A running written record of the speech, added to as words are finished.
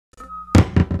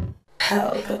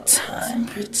Pelpa time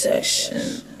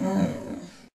protection.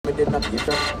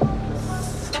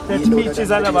 There's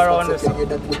beaches all around this.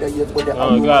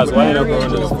 Oh, guys, why are you not going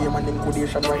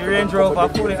this? The Range Rover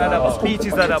pulling all about.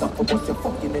 Beaches all about.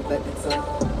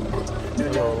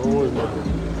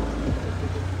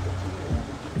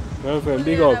 My friend,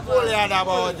 big up. Fully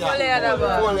Adaba.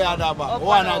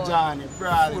 One Ajauni,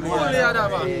 Bradley. Fully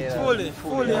Adaba.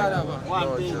 Fully Adaba.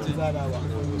 One Beaches Adaba.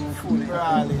 Fully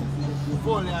Bradley.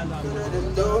 Fully Adaba.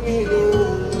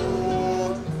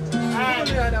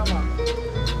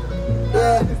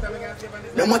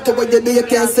 No matter what you do, you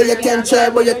can't say you can't try,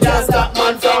 but you can't stop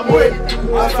man from win.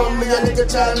 I'm from me, a little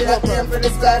child, me a came for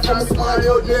this life from a small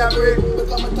youth, me a break.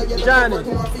 Johnny.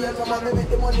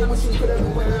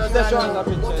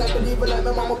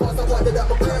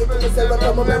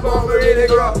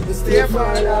 Stay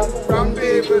far from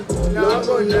people, no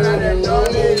good, none of them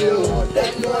don't need you.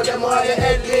 Them know them all your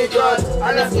head legal,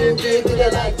 and a skin teeth to the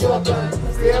like joker.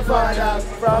 Stay far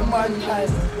from mankind,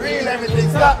 real everything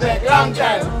stop back long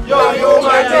time. Yo, you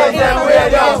might take them way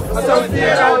down, so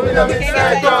stay around, we don't mix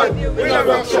like God. We don't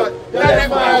rock shot, you let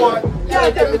my one.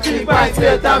 Can't tell me 3 pints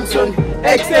to Thompson.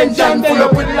 Extension full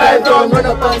up with light on. Run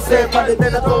up and say, but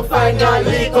then I come find and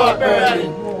leak up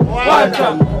Berlin.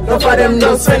 Welcome. Enough of them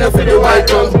don't sign up for the white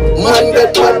tongue. Man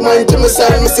get bad mind to my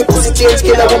side. Me see pussy change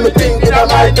killer when me think that I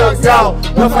might talk down.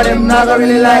 Enough of them not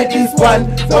really like this one,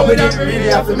 so we don't really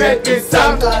have to make this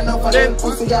song. Enough of them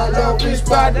pussy all love fish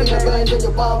bad. And you're blind and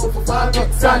you're bound with a 5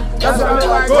 big sun. That's why me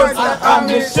like guns and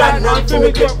ammunition. Now to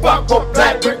me get back up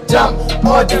like brick jam.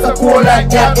 Oh, just a cool like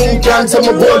that England. So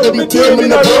my boy with me team in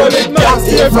the road. It can't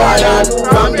stay far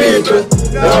from people.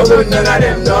 No good, none of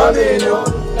them know me, no.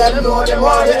 Let them know them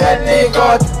all the head leak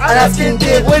out. And a skin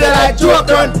teeth with a like choke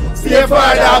run. Stay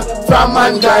further from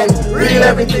mankind. Real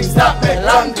everything stop me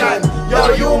long time.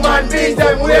 Yo, human beings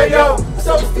them weird yo.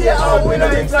 So stay out with a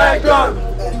mix like gun.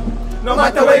 No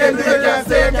matter what you do, you can't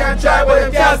say you can't try, but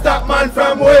you can't stop man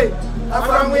from way. And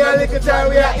from we a little child,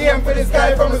 we are aim for the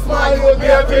sky. From a small, you will be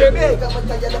a big.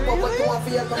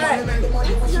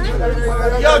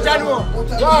 Yo, John Moore,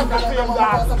 walk and film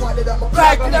that.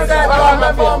 Like to the side, but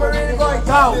my phone really going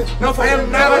down. No for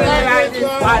him, never like this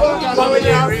bad. But we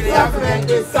didn't really have to make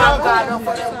this sound. No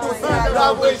for them pussy, I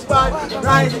love wish bad.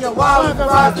 Riding your wall with a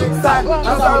rustic sand.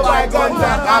 And some buy guns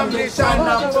and ammunition.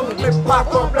 And some flip back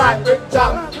up like brick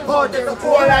jam. Oh, take a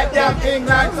poor like damn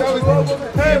England. So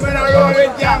hey, when I roll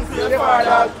with jam,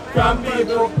 from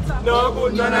people, no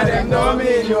good, none of them know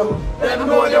me, yo. Them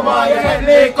know them all your head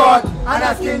leak out. And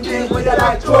a skin thing with a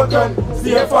like choken.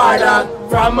 Stay farther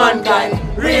from mankind.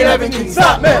 Real everything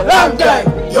stop me, long time.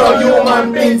 Yo,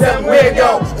 human beings, them way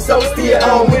yo. So stay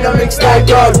home, we don't mix like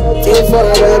God. Stay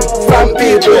farther from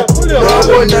people, no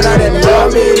good, none of them know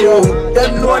me, yo.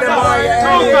 Them know them all your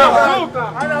head leak out.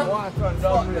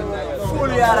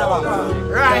 Fully Adaba.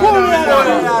 Right. Fully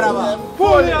Adaba.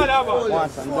 Fully Adaba.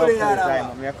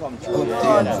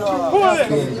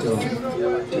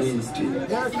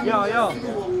 Yo.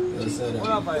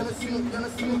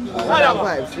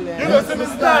 You know some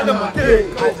stand up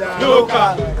you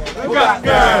got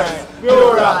girls,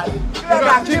 you right. I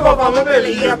got keep up on my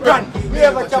belly, you run. We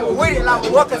ever trouble with it like we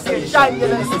walk and say shine. You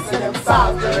know see them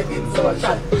sounds, they're getting so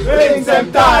shine. We think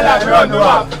them tall like run the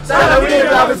walk. So we need to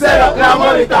have a set up now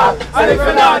money talk. And if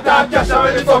you're not talk, cash out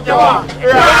when the fuck you want.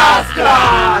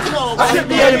 Rascal! I should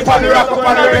be any on the rock up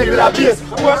on a regular base.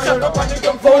 I work shut up on the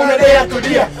gun phone a day after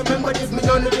day. Remember this, me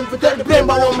done looking for tell the plane,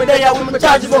 but on me there, when me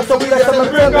charges up, so we got some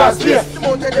brain gas space. The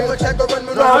mountain them go check up when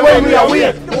me run away, me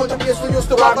away. The mountain place we used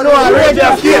to walk, I know I rage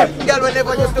and skate. Girl, we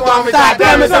never used to want me talk,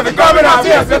 tell me something coming off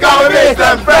face, because we base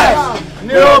them fresh.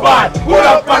 No bad, pull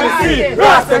up on the scene,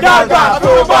 Rasta gal got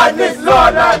so bad, this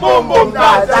Lord like boom boom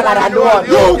guys, I gotta know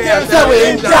you can't say we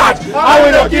in charge. I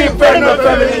will not keep friends of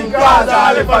family in Gaza,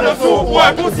 I live on the soup,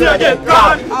 boy, pussy I get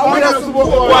caught. I will not super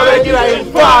boy, regular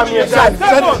information.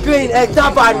 Set up clean, egg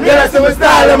top and get us some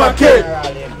style of my kid.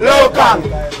 Local,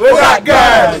 we got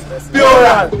girls,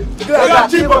 pure. We got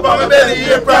cheap up on my belly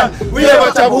apron. We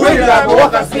ever trouble with it like we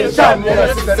walk a station. You know,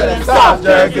 6 of them soft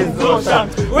jerkins, ocean.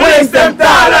 We links them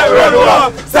tall like road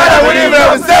walk. So that we even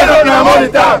have to set up no money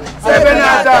talk. 7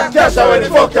 nights talk, cash out where the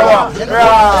fuck you want.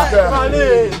 Rasta.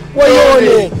 What you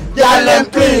need? Y'all them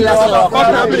clean, let's go.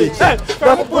 Fuck no bleach.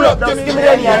 Don't pull up, just give me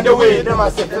any and the way. Them a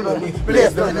set them on the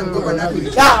place, them go on the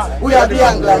bleach. Yeah, we are the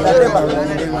young lads that them are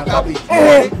running, them a copy.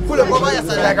 Pull up over your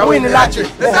side like a winning lottery.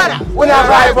 We not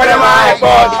ride for them high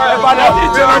board. If I don't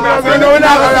teach them, we know we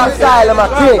not going to style them a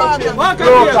king.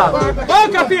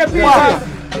 Walk up here, people.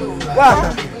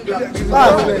 Walk.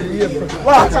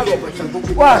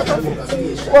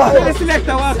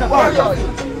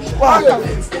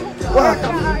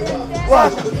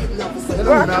 What? Fully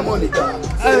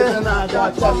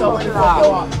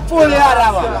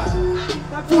Adaba.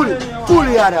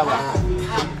 Fully Adaba.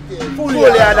 Fully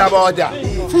Adaba.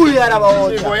 Fully Adaba.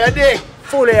 For your dick.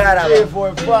 Fully Adaba.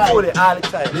 Fully all the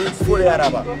time. Fully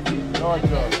Adaba. No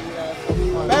joke.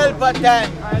 Pelpa time.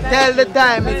 Tell the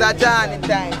time it's Ajauni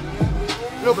time.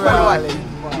 Look for what?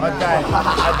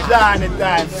 Ajauni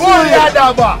time. Fully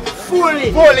Adaba.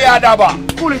 Fully Adaba.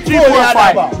 Fully 3, 4,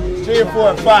 5. 3,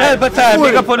 4, 5. Pelpa time,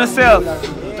 pick up on yourself.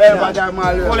 Pelpa time,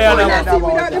 Fully Adaba.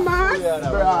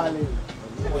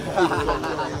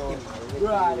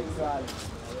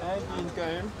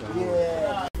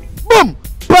 Boom!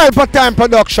 Pelpa time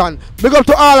production. Big up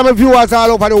to all of my viewers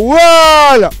all over the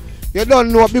world. You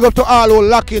don't know. Big up to all who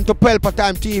lock into Pelpa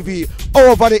Time TV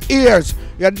over the years.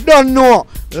 You don't know.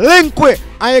 Link with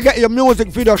and you get your music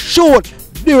video shoot,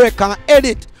 direct and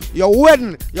edit. Your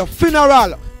wedding, your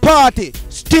funeral, party,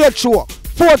 stage show,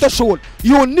 photo shoot,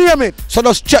 you name it. So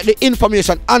just check the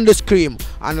information on the screen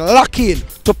and lock in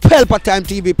to Pelpa Time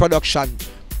TV production.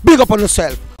 Big up on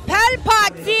yourself.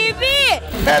 Pelpa TV!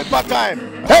 Pelpa Time.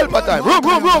 Pelpa Time. Room.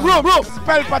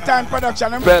 Pelpa Time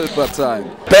production. Pelpa Time.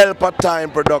 Pelpa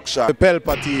Time production.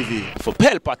 Pelpa TV. For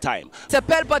Pelpa Time. It's a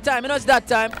Pelpa Time, you know it's that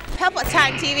time. Pelpa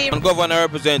Time TV. I'm governor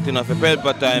representing of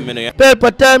Pelpa Time, you know.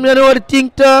 Pelpa Time, you know what the thing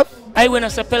tough? I when I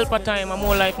say Pelpa Time, I'm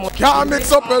more like more. Can't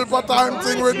mix up Pelpa Time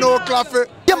thing with no coffee.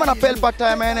 Yeah, man, a Pelpa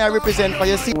Time, and I represent for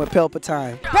your scene with Pelpa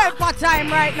Time. Pelpa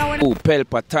Time right now. Oh,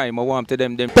 Pelpa Time, I want to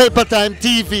them. Pelpa Time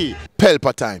TV.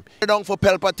 Pelpa Time. Down for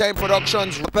Pelpa Time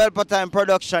Productions. Pelpa Time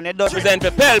production, it does Present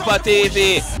for Pelpa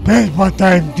TV. Pelpa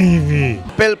Time TV.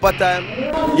 Pelpa Time.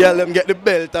 Yeah, let them get the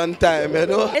belt on time, you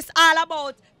know. It's all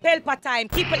about Pelpa Time.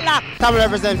 Keep it locked. Come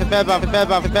represent for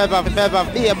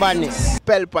Pelpa, be a badness.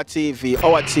 Pelpa TV,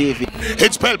 our TV.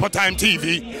 It's Pelpa Time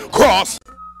TV. Cross.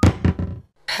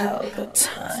 Pelpa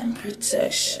Time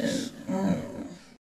protection.